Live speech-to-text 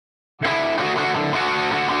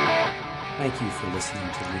Thank you for listening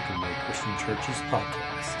to Lincoln Way Christian Church's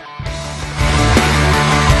podcast.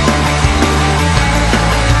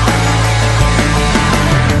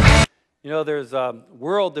 You know, there's a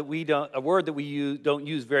word that we don't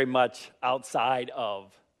use very much outside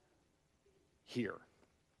of here.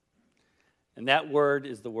 And that word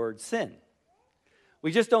is the word sin.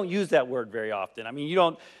 We just don't use that word very often. I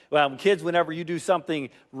mean, kids, whenever you do something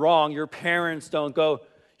wrong, your parents don't go,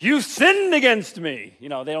 "You sinned against me." You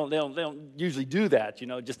know, they don't usually do that. You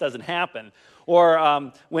know, it just doesn't happen.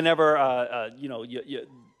 Or whenever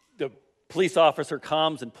the police officer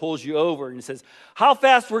comes and pulls you over and says, "How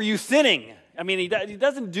fast were you sinning?" I mean, he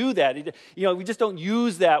doesn't do that. We just don't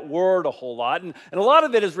use that word a whole lot. And a lot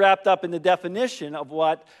of it is wrapped up in the definition of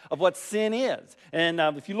what sin is. And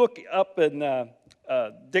if you look up in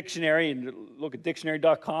dictionary and look at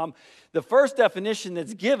dictionary.com, the first definition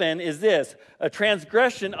that's given is this: a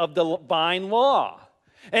transgression of the divine law.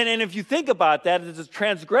 And if you think about that, it's a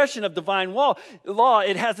transgression of divine law.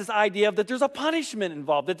 It has this idea of that there's a punishment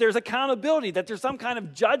involved, that there's accountability, that there's some kind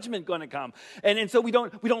of judgment going to come. And so we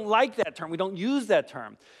don't like that term. We don't use that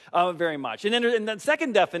term very much. And then the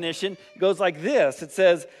second definition goes like this. It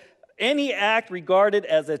says, any act regarded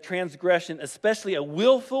as a transgression, especially a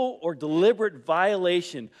willful or deliberate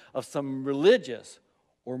violation of some religious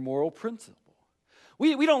or moral principle.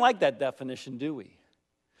 We don't like that definition, do we?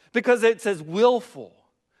 Because it says willful,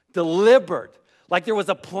 deliberate, like there was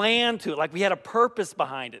a plan to it, like we had a purpose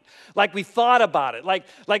behind it, like we thought about it, like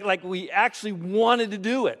we actually wanted to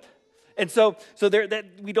do it. And so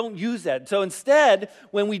we don't use that. So instead,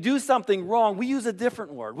 when we do something wrong, we use a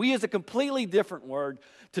different word. We use a completely different word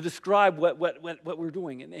to describe what we're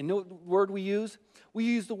doing. And you know what word we use? We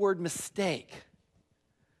use the word mistake.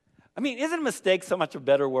 I mean, isn't mistake so much a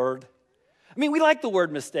better word? I mean, we like the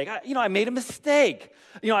word mistake. I made a mistake.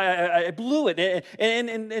 I blew it.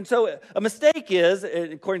 And so a mistake is,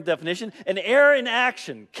 according to the definition, an error in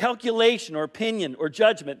action, calculation, or opinion, or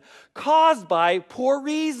judgment caused by poor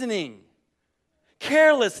reasoning,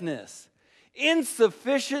 carelessness,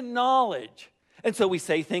 insufficient knowledge. And so we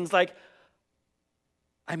say things like,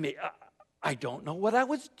 I don't know what I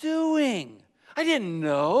was doing. I didn't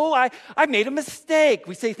know. I made a mistake.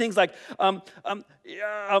 We say things like, I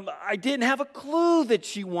didn't have a clue that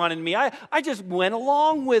she wanted me. I just went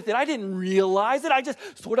along with it. I didn't realize it. I just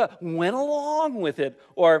sort of went along with it.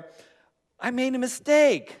 Or, I made a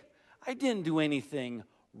mistake. I didn't do anything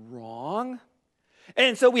wrong.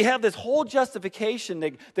 And so we have this whole justification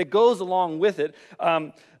that goes along with it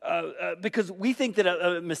because we think that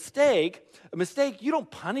a mistake, you don't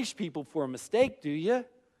punish people for a mistake, do you?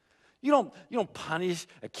 You don't punish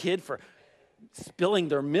a kid for spilling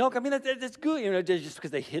their milk. I mean, that's good. Just because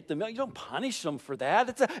they hit the milk, you don't punish them for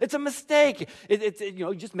that. It's a mistake.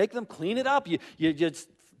 You just make them clean it up. You just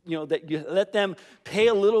that you let them pay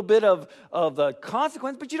a little bit of the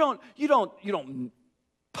consequence, but you don't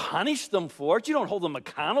punish them for it. You don't hold them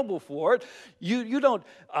accountable for it. You don't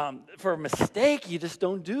for a mistake. You just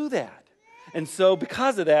don't do that. And so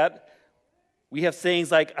because of that, we have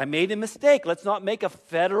sayings like, I made a mistake. Let's not make a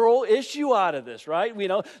federal issue out of this, right?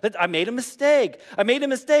 I made a mistake. I made a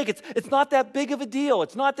mistake. It's not that big of a deal.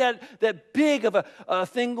 It's not that big of a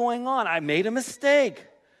thing going on. I made a mistake.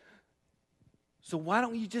 So why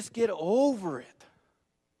don't you just get over it?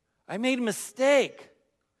 I made a mistake.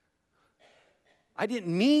 I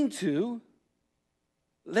didn't mean to.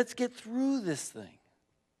 Let's get through this thing.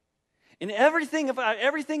 And everything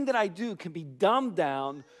that I do can be dumbed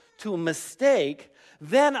down to a mistake,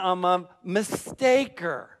 then I'm a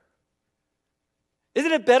mistaker.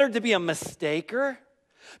 Isn't it better to be a mistaker?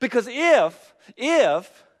 Because if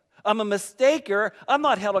I'm a mistaker, I'm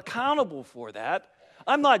not held accountable for that.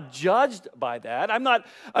 I'm not judged by that. I'm not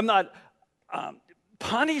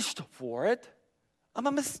punished for it. I'm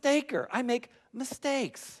a mistaker. I make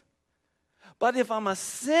mistakes. But if I'm a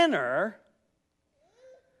sinner,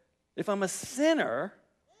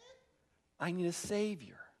 I need a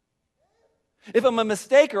Savior. If I'm a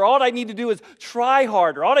mistaker, all I need to do is try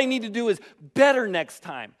harder. All I need to do is better next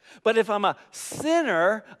time. But if I'm a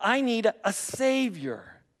sinner, I need a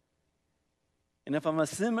Savior. And if I'm a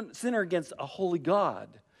sinner against a holy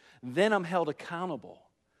God, then I'm held accountable.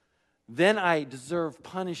 Then I deserve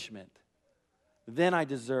punishment. Then I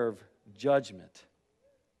deserve judgment.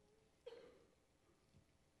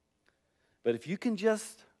 But if you can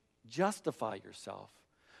just justify yourself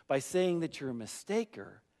by saying that you're a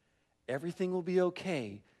mistaker, everything will be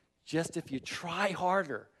okay, just if you try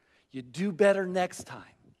harder, you do better next time.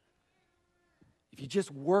 If you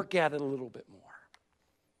just work at it a little bit more.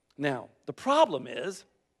 Now, the problem is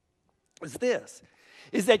this.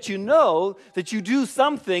 is that you know that you do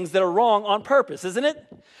some things that are wrong on purpose, isn't it?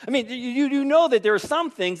 I mean, you know that there are some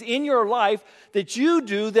things in your life that you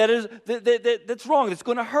do that's wrong, that's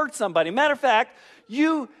going to hurt somebody. Matter of fact,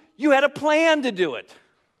 you had a plan to do it.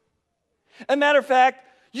 As a matter of fact,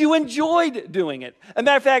 you enjoyed doing it. As a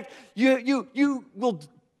matter of fact, you will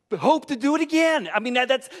hope to do it again. I mean,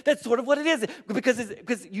 that's sort of what it is.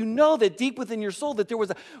 Because you know that deep within your soul that there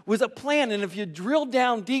was a plan. And if you drill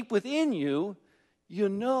down deep within you, you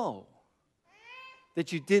know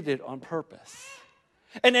that you did it on purpose.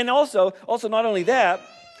 And then also not only that,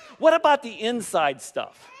 what about the inside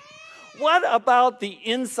stuff? What about the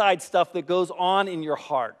inside stuff that goes on in your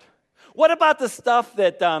heart? What about the stuff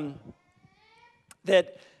that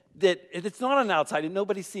it's not on the outside and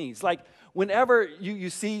nobody sees? Like whenever you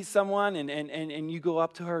see someone and you go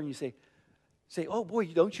up to her and you say, oh boy,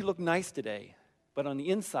 don't you look nice today? But on the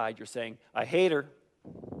inside you're saying, I hate her.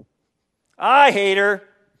 I hate her.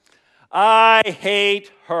 I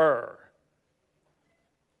hate her.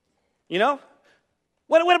 You know?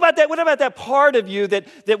 What about that? What about that part of you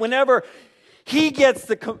that whenever he gets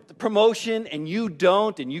the promotion and you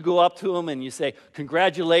don't, and you go up to him and you say,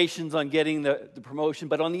 congratulations on getting the promotion,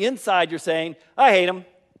 but on the inside you're saying, I hate him.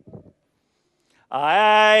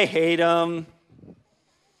 I hate him.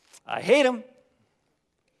 I hate him.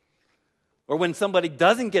 Or when somebody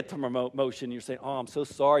doesn't get the promotion, you're saying, oh, I'm so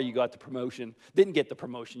sorry you got the promotion. Didn't get the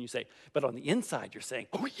promotion, you say. But on the inside, you're saying,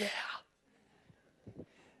 oh, yeah.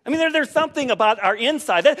 I mean, there's something about our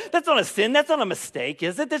inside. That's not a sin. That's not a mistake,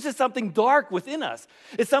 is it? There's just something dark within us.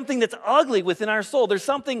 It's something that's ugly within our soul. There's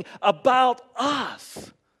something about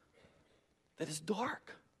us that is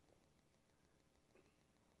dark.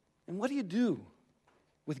 And what do you do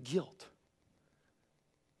with guilt?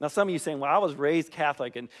 Now, some of you are saying, well, I was raised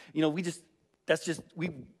Catholic, and,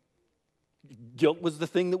 guilt was the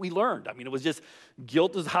thing that we learned. I mean, it was just,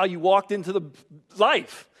 guilt is how you walked into the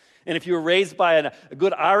life. And if you were raised by a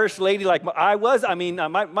good Irish lady like I was, I mean,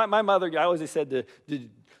 my mother, I always said the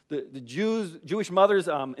Jewish mothers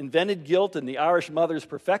invented guilt and the Irish mothers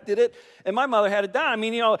perfected it. And my mother had it down. I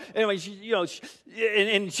mean, anyway,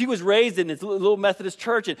 and she was raised in this little Methodist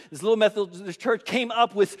church, and this little Methodist church came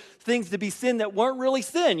up with things to be sin that weren't really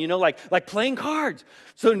sin, like playing cards.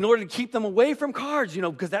 So in order to keep them away from cards,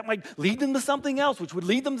 because that might lead them to something else, which would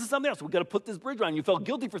lead them to something else. We've got to put this bridge around. You felt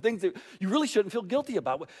guilty for things that you really shouldn't feel guilty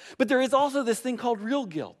about. But there is also this thing called real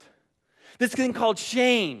guilt, this thing called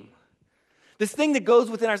shame. This thing that goes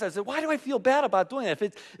within ourselves. Why do I feel bad about doing that?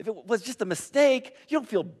 If it was just a mistake, you don't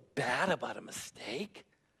feel bad about a mistake.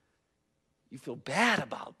 You feel bad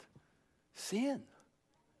about sin.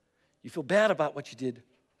 You feel bad about what you did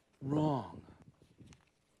wrong.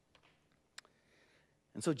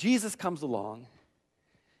 And so Jesus comes along,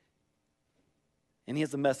 and he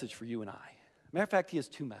has a message for you and I. Matter of fact, he has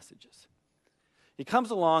two messages. He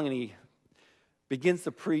comes along and he begins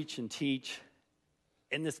to preach and teach.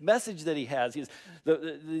 And this message that he has,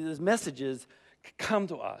 these messages come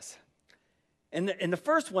to us. And the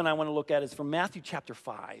first one I want to look at is from Matthew chapter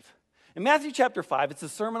 5. In Matthew chapter 5, it's the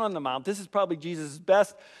Sermon on the Mount. This is probably Jesus'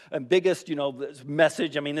 best and biggest,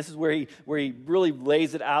 message. I mean, this is where he really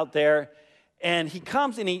lays it out there. And he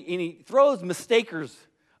comes and he throws mistakers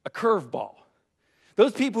a curveball.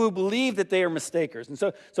 Those people who believe that they are mistakers. And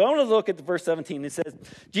so I want to look at verse 17. It says,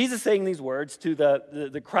 Jesus saying these words to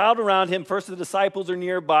the crowd around him. First the disciples are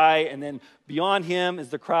nearby, and then beyond him is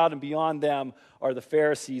the crowd, and beyond them are the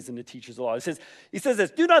Pharisees and the teachers of the law. He says this,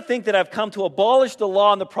 do not think that I've come to abolish the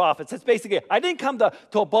law and the prophets. That's basically, I didn't come to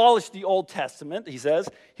abolish the Old Testament, he says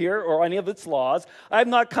here, or any of its laws. I have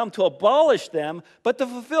not come to abolish them, but to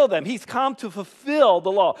fulfill them. He's come to fulfill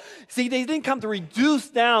the law. See, they didn't come to reduce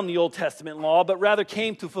down the Old Testament law, but rather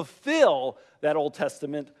came to fulfill that Old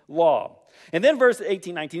Testament law. And then verse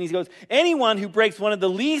 18, 19, he goes, anyone who breaks one of the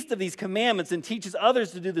least of these commandments and teaches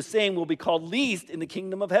others to do the same will be called least in the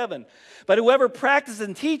kingdom of heaven. But whoever practices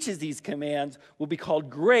and teaches these commands will be called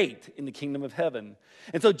great in the kingdom of heaven.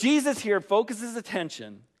 And so Jesus here focuses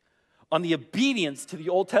attention on the obedience to the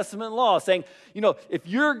Old Testament law, saying, if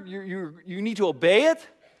you need to obey it,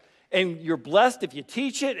 and you're blessed if you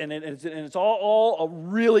teach it, and it's all a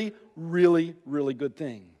really, really, really good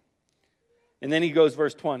thing. And then he goes,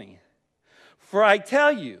 verse 20. For I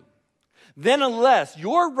tell you, then unless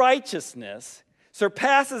your righteousness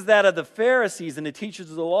surpasses that of the Pharisees and the teachers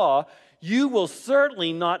of the law, you will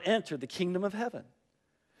certainly not enter the kingdom of heaven.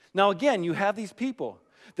 Now again, you have these people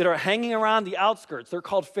that are hanging around the outskirts. They're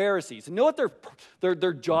called Pharisees. And you know what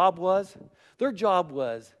their job was? Their job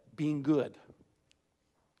was being good.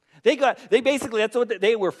 They basically, that's what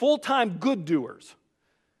they were, full-time good doers.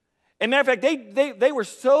 And matter of fact, they were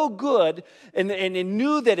so good and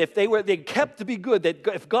knew that if they kept to be good, that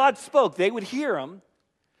if God spoke, they would hear him.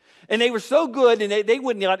 And they were so good, and they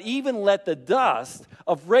would not even let the dust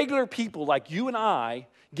of regular people like you and I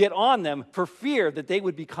get on them for fear that they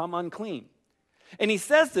would become unclean. And he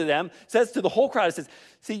says to them, says to the whole crowd, he says,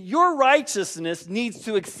 see, your righteousness needs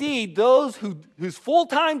to exceed those whose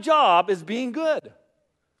full-time job is being good.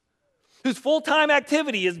 Whose full-time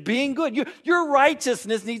activity is being good. Your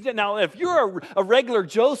righteousness needs to, now if you're a regular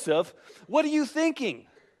Joseph, what are you thinking?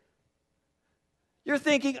 You're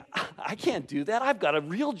thinking, I can't do that. I've got a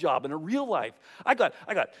real job in a real life.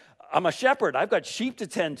 I'm a shepherd. I've got sheep to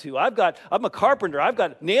tend to. I'm a carpenter. I've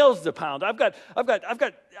got nails to pound.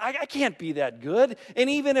 I can't be that good.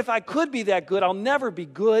 And even if I could be that good, I'll never be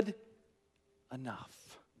good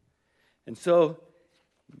enough. And so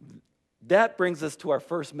that brings us to our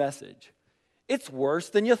first message. It's worse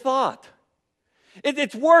than you thought.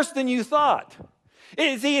 It's worse than you thought.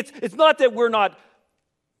 It's not that we're not.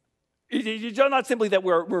 It's not simply that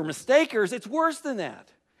we're mistakers. It's worse than that.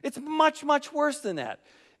 It's much, much worse than that.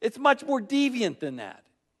 It's much more deviant than that.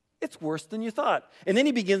 It's worse than you thought. And then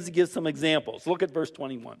he begins to give some examples. Look at verse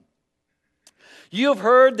 21.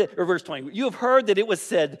 Verse 20. You have heard that it was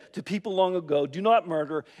said to people long ago, do not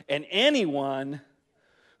murder, and anyone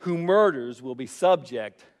who murders will be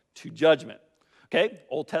subject to judgment. Okay?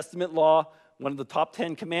 Old Testament law, one of the top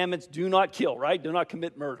 10 commandments, do not kill, right? Do not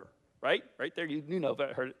commit murder, right? Right there, you know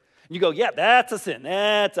that. Heard it. You go, yeah, that's a sin.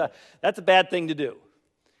 That's a bad thing to do.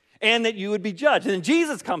 And that you would be judged. And then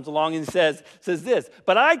Jesus comes along and says this,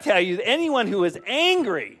 but I tell you, that anyone who is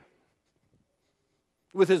angry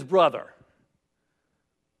with his brother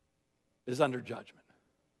is under judgment.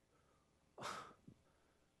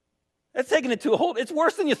 That's taking it to a whole, it's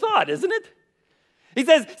worse than you thought, isn't it? He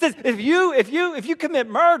says if you commit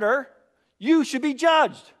murder, you should be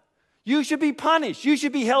judged. You should be punished. You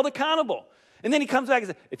should be held accountable. And then he comes back and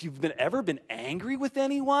says, if you've ever been angry with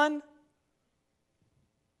anyone,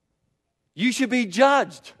 you should be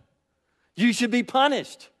judged. You should be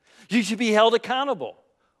punished. You should be held accountable.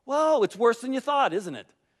 Whoa, it's worse than you thought, isn't it?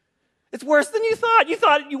 It's worse than you thought. You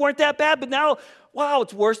thought you weren't that bad, but now, wow,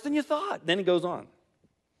 it's worse than you thought. Then he goes on.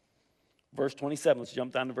 Verse 27, let's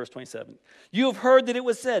jump down to verse 27. You have heard that it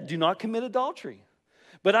was said, do not commit adultery.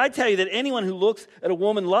 But I tell you that anyone who looks at a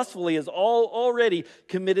woman lustfully has already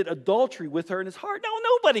committed adultery with her in his heart. Now,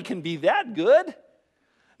 nobody can be that good.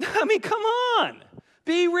 I mean, come on.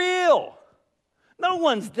 Be real. No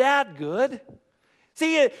one's that good.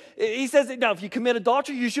 See, he says, now, if you commit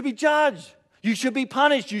adultery, you should be judged. You should be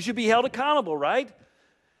punished. You should be held accountable, right?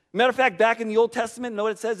 Matter of fact, back in the Old Testament, know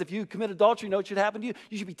what it says? If you commit adultery, know what should happen to you?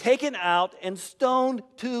 You should be taken out and stoned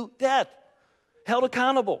to death. Held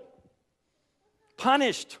accountable.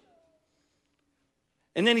 Punished.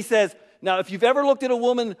 And then he says, now, if you've ever looked at a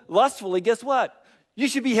woman lustfully, guess what? You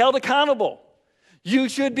should be held accountable. You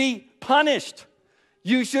should be punished.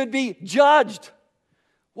 You should be judged.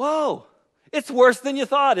 Whoa. It's worse than you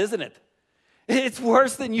thought, isn't it? It's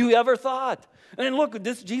worse than you ever thought. And look,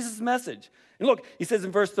 this is Jesus' message. And look, he says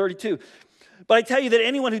in verse 32, but I tell you that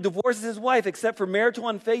anyone who divorces his wife except for marital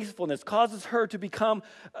unfaithfulness causes her to become,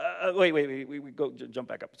 jump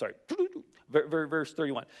back up, sorry. Verse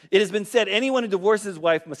 31. It has been said, anyone who divorces his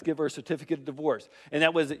wife must give her a certificate of divorce. And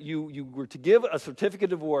that was that you were to give a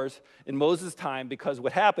certificate of divorce in Moses' time because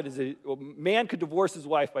what happened is a man could divorce his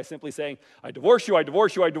wife by simply saying, I divorce you, I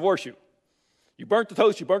divorce you, I divorce you. You burnt the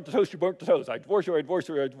toast, you burnt the toast, you burnt the toast. I divorce you, I divorce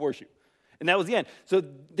you, I divorce you. And that was the end. So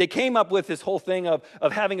they came up with this whole thing of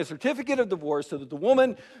having a certificate of divorce so that the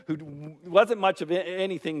woman who wasn't much of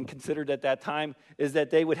anything considered at that time is that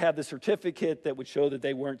they would have the certificate that would show that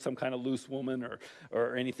they weren't some kind of loose woman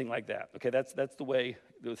or anything like that. Okay, that's the way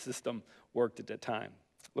the system worked at that time.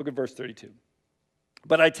 Look at verse 32.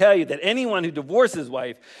 But I tell you that anyone who divorces his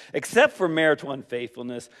wife, except for marital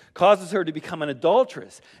unfaithfulness, causes her to become an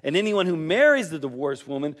adulteress. And anyone who marries the divorced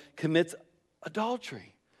woman commits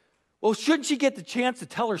adultery. Well, shouldn't she get the chance to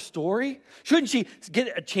tell her story? Shouldn't she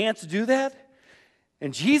get a chance to do that?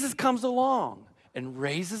 And Jesus comes along and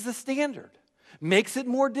raises the standard, makes it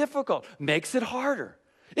more difficult, makes it harder.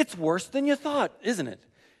 It's worse than you thought, isn't it?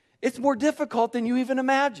 It's more difficult than you even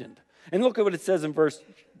imagined. And look at what it says in verse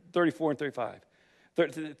 34 and 35.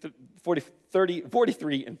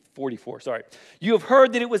 43 and 44, sorry. You have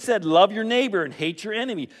heard that it was said, love your neighbor and hate your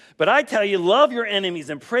enemy. But I tell you, love your enemies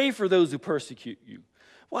and pray for those who persecute you.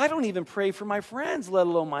 Well, I don't even pray for my friends, let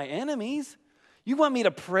alone my enemies. You want me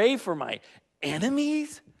to pray for my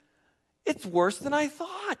enemies? It's worse than I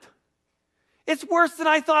thought. It's worse than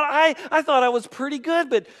I thought. I thought I was pretty good,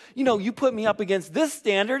 but you put me up against this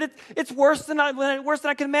standard. It's worse than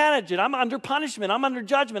I can manage it. I'm under punishment. I'm under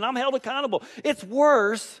judgment. I'm held accountable. It's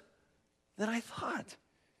worse than I thought.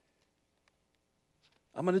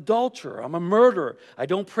 I'm an adulterer. I'm a murderer. I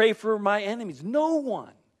don't pray for my enemies. No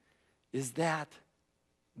one is that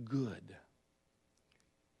good.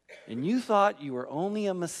 And you thought you were only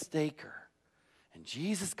a mistaker. And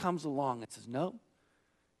Jesus comes along and says, no,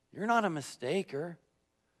 you're not a mistaker.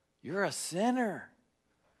 You're a sinner.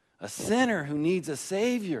 A sinner who needs a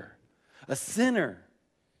Savior. A sinner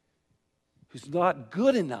who's not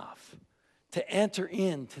good enough to enter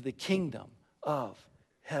into the kingdom of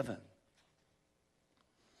heaven.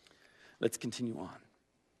 Let's continue on.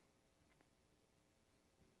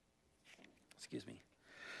 Excuse me.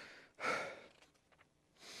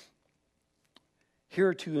 Here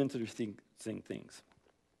are two interesting things.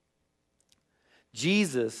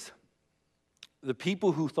 Jesus, the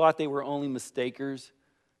people who thought they were only mistakers,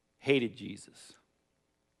 hated Jesus.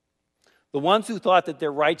 The ones who thought that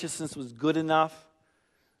their righteousness was good enough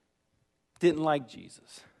didn't like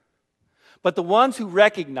Jesus. But the ones who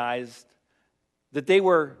recognized that they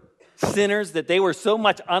were sinners, that they were so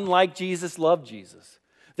much unlike Jesus, loved Jesus.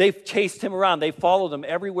 They chased him around. They followed him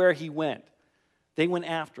everywhere he went. They went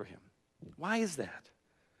after him. Why is that?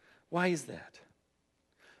 Why is that?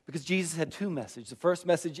 Because Jesus had two messages. The first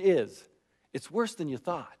message is, it's worse than you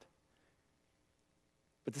thought.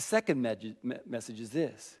 But the second message is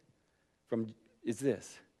this,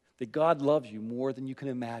 that God loves you more than you can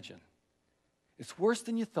imagine. It's worse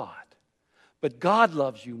than you thought, but God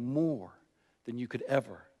loves you more than you could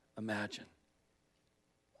ever imagine.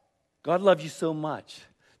 God loved you so much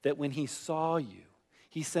that when he saw you,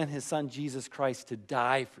 he sent his son Jesus Christ to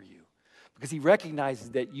die for you because he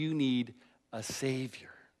recognizes that you need a Savior.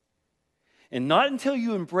 And not until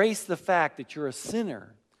you embrace the fact that you're a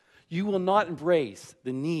sinner, you will not embrace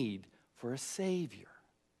the need for a Savior.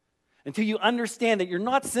 Until you understand that you're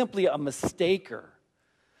not simply a mistaker,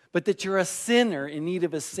 but that you're a sinner in need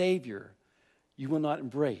of a Savior, you will not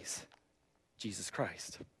embrace Jesus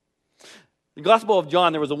Christ. In the Gospel of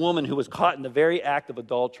John, there was a woman who was caught in the very act of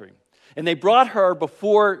adultery. And they brought her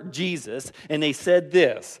before Jesus, and they said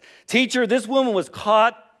this, "Teacher, this woman was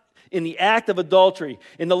caught in the act of adultery.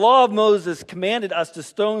 And the law of Moses commanded us to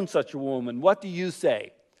stone such a woman. What do you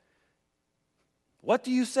say?" What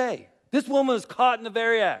do you say? This woman was caught in the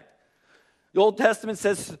very act. The Old Testament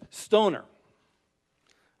says stone her.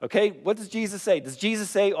 Okay, what does Jesus say? Does Jesus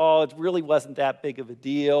say, oh, it really wasn't that big of a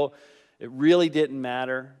deal? It really didn't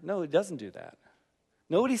matter? No, he doesn't do that.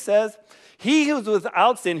 Know what he says? He who is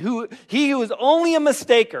without sin, he who is only a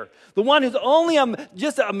mistaker, the one who's only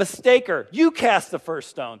just a mistaker, you cast the first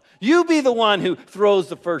stone. You be the one who throws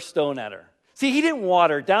the first stone at her. See, he didn't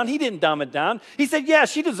water it down. He didn't dumb it down. He said, yeah,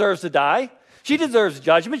 she deserves to die. She deserves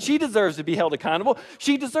judgment. She deserves to be held accountable.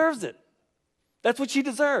 She deserves it. That's what she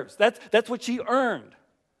deserves. That's what she earned.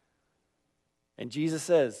 And Jesus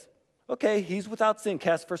says, okay, he's without sin,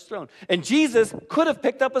 cast first stone. And Jesus could have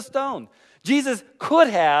picked up a stone. Jesus could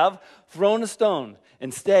have thrown a stone.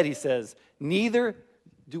 Instead, he says, neither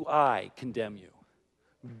do I condemn you.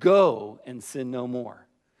 Go and sin no more.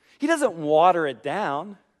 He doesn't water it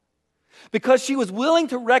down. Because she was willing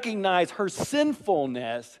to recognize her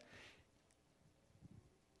sinfulness,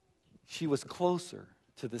 she was closer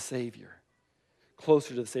to the Savior.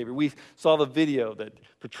 Closer to the Savior. We saw the video that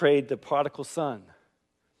portrayed the prodigal son.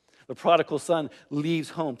 The prodigal son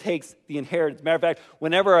leaves home, takes the inheritance. Matter of fact,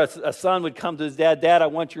 whenever a son would come to his dad, "Dad, I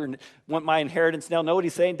want my inheritance now." Know what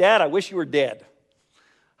he's saying? "Dad, I wish you were dead."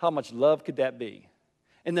 How much love could that be?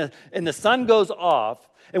 And the son goes off,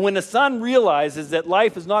 and when the son realizes that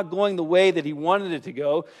life is not going the way that he wanted it to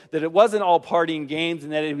go, that it wasn't all party and games,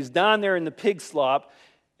 and that he was down there in the pig slop,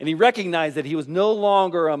 and he recognized that he was no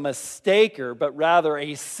longer a mistaker, but rather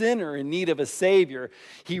a sinner in need of a Savior,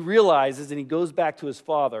 he realizes, and he goes back to his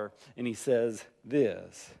father, and he says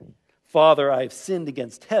this, "Father, I have sinned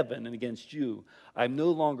against heaven and against you. I am no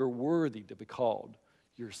longer worthy to be called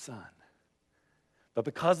your son." But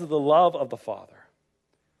because of the love of the Father,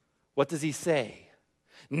 what does he say?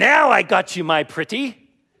 "Now I got you, my pretty."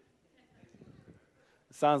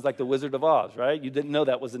 Sounds like the Wizard of Oz, right? You didn't know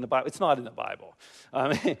that was in the Bible. It's not in the Bible.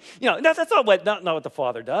 That's not what the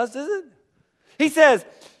Father does, is it? He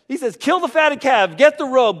says, kill the fatted calf, get the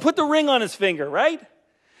robe, put the ring on his finger, right?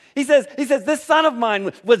 He says, this son of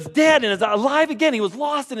mine was dead and is alive again. He was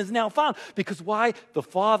lost and is now found. Because why? The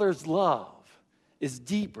Father's love is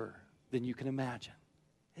deeper than you can imagine.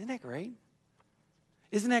 Isn't that great?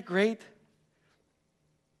 Isn't that great?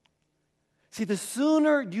 See, the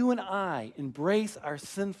sooner you and I embrace our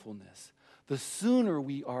sinfulness, the sooner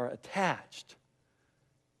we are attached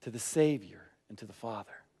to the Savior and to the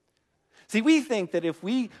Father. See, we think that if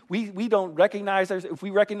we don't recognize if we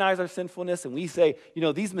recognize our sinfulness and we say,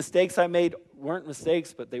 these mistakes I made weren't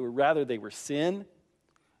mistakes, but they were sin.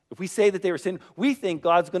 If we say that they were sin, we think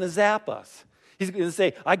God's going to zap us. He's going to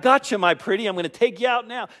say, I got you, my pretty, I'm going to take you out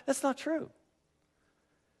now. That's not true.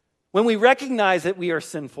 When we recognize that we are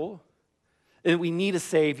sinful and we need a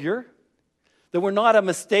Savior, that we're not a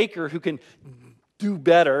mistaker who can do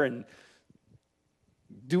better and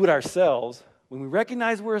do it ourselves, when we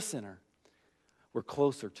recognize we're a sinner, we're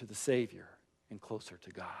closer to the Savior and closer to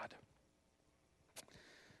God.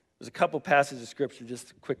 There's a couple passages of Scripture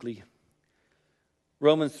just quickly.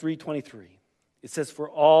 Romans 3:23. It says, for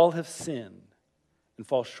all have sinned and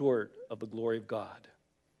fall short of the glory of God.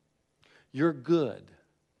 You're good,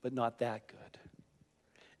 but not that good.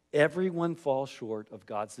 Everyone falls short of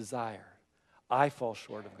God's desire. I fall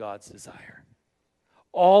short of God's desire.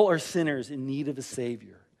 All are sinners in need of a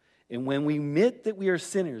Savior. And when we admit that we are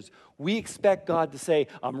sinners, we expect God to say,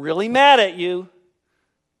 I'm really mad at you.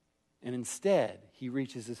 And instead, he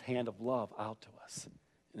reaches his hand of love out to us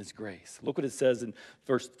in his grace. Look what it says in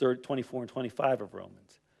verse 24 and 25 of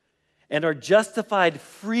Romans. And are justified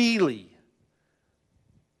freely.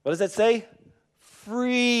 What does that say?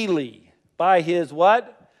 Freely. By his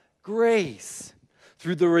what? Grace.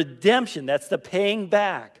 Through the redemption, that's the paying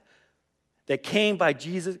back, that came by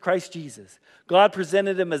Christ Jesus. God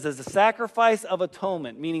presented him as a sacrifice of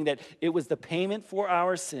atonement, meaning that it was the payment for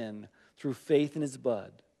our sin through faith in his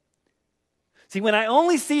blood. See, when I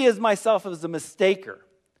only see myself as a mistaker,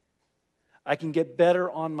 I can get better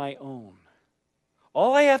on my own.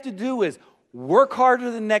 All I have to do is work harder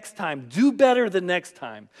the next time, do better the next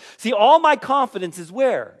time. See, all my confidence is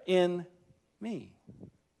where? In me.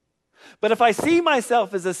 But if I see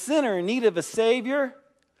myself as a sinner in need of a Savior,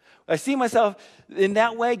 I see myself in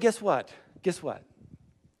that way, guess what? Guess what?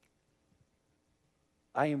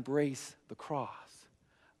 I embrace the cross.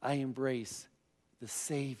 I embrace the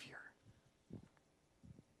Savior.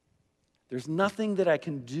 There's nothing that I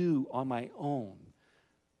can do on my own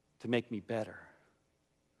to make me better.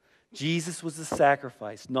 Jesus was the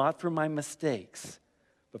sacrifice, not for my mistakes,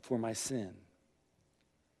 but for my sin.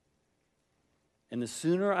 And the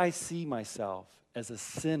sooner I see myself as a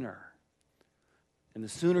sinner, and the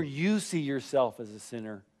sooner you see yourself as a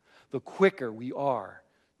sinner, the quicker we are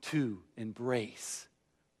to embrace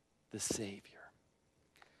the Savior.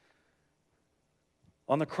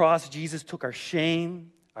 On the cross, Jesus took our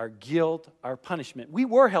shame, our guilt, our punishment. We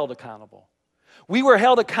were held accountable. We were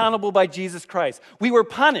held accountable by Jesus Christ. We were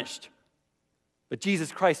punished, but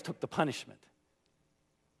Jesus Christ took the punishment.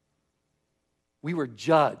 We were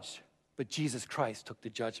judged, but Jesus Christ took the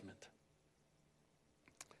judgment.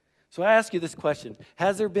 So I ask you this question.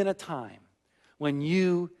 Has there been a time when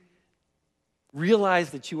you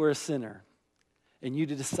realized that you were a sinner and you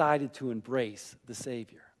decided to embrace the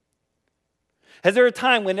Savior? Has there a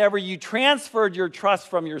time whenever you transferred your trust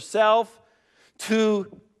from yourself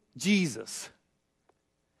to Jesus?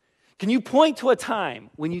 Can you point to a time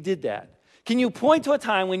when you did that? Can you point to a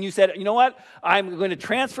time when you said, you know what, I'm going to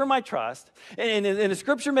transfer my trust? And the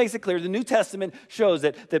Scripture makes it clear, the New Testament shows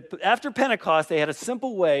that after Pentecost, they had a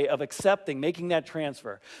simple way of making that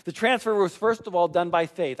transfer. The transfer was first of all done by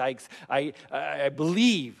faith. I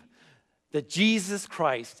believe that Jesus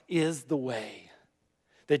Christ is the way,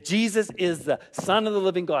 that Jesus is the Son of the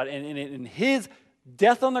living God, and his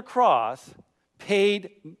death on the cross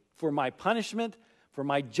paid for my punishment, for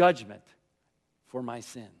my judgment, for my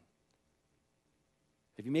sin.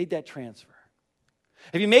 Have you made that transfer?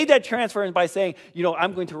 Have you made that transfer by saying,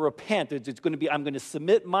 I'm going to repent. I'm going to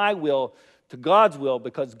submit my will to God's will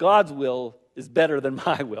because God's will is better than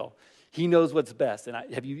my will. He knows what's best.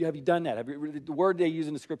 And have you done that? The word they use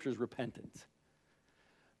in the Scripture is repentance.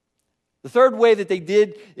 The third thing that they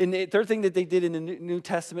did in the New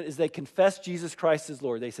Testament is they confessed Jesus Christ as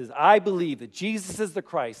Lord. They says, I believe that Jesus is the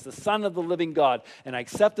Christ, the Son of the living God, and I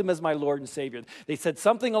accept him as my Lord and Savior. They said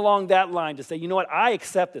something along that line to say, you know what, I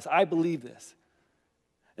accept this, I believe this.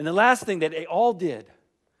 And the last thing that they all did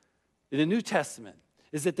in the New Testament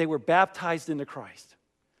is that they were baptized into Christ,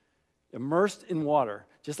 immersed in water,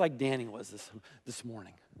 just like Danny was this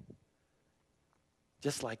morning.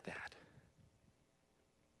 Just like that.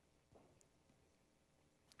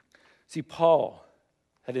 See, Paul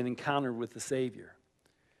had an encounter with the Savior.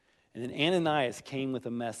 And then Ananias came with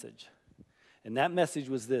a message. And that message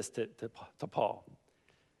was this to Paul.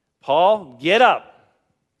 Paul, get up.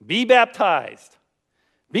 Be baptized.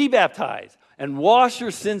 Be baptized. And wash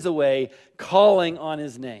your sins away, calling on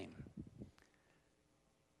his name.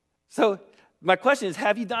 So My question is,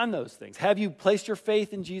 have you done those things? Have you placed your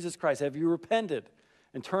faith in Jesus Christ? Have you repented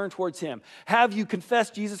and turned towards him? Have you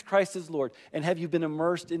confessed Jesus Christ as Lord? And have you been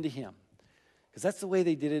immersed into him? Because that's the way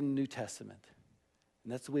they did it in the New Testament.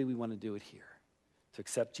 And that's the way we want to do it here, to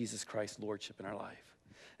accept Jesus Christ's lordship in our life.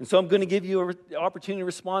 And so I'm going to give you an opportunity to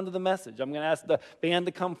respond to the message. I'm going to ask the band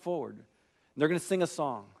to come forward. And they're going to sing a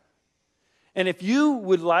song. And if you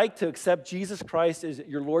would like to accept Jesus Christ as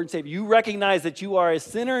your Lord and Savior, you recognize that you are a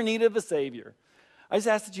sinner in need of a Savior, I just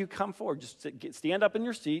ask that you come forward. Just stand up in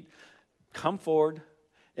your seat, come forward,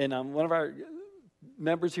 and one of our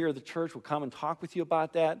members here of the church will come and talk with you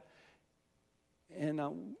about that, and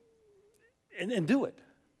do it.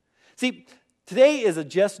 See, today is a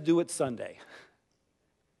Just Do It Sunday.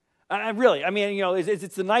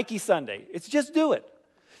 It's the Nike Sunday. It's just do it.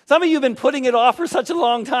 Some of you have been putting it off for such a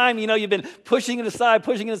long time. You've been pushing it aside.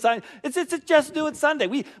 It's a Just Do It Sunday.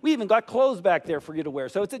 We even got clothes back there for you to wear.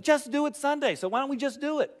 So it's a Just Do It Sunday. So why don't we just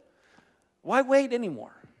do it? Why wait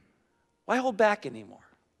anymore? Why hold back anymore?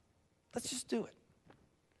 Let's just do it.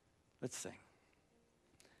 Let's sing.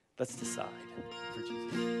 Let's decide for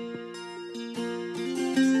Jesus.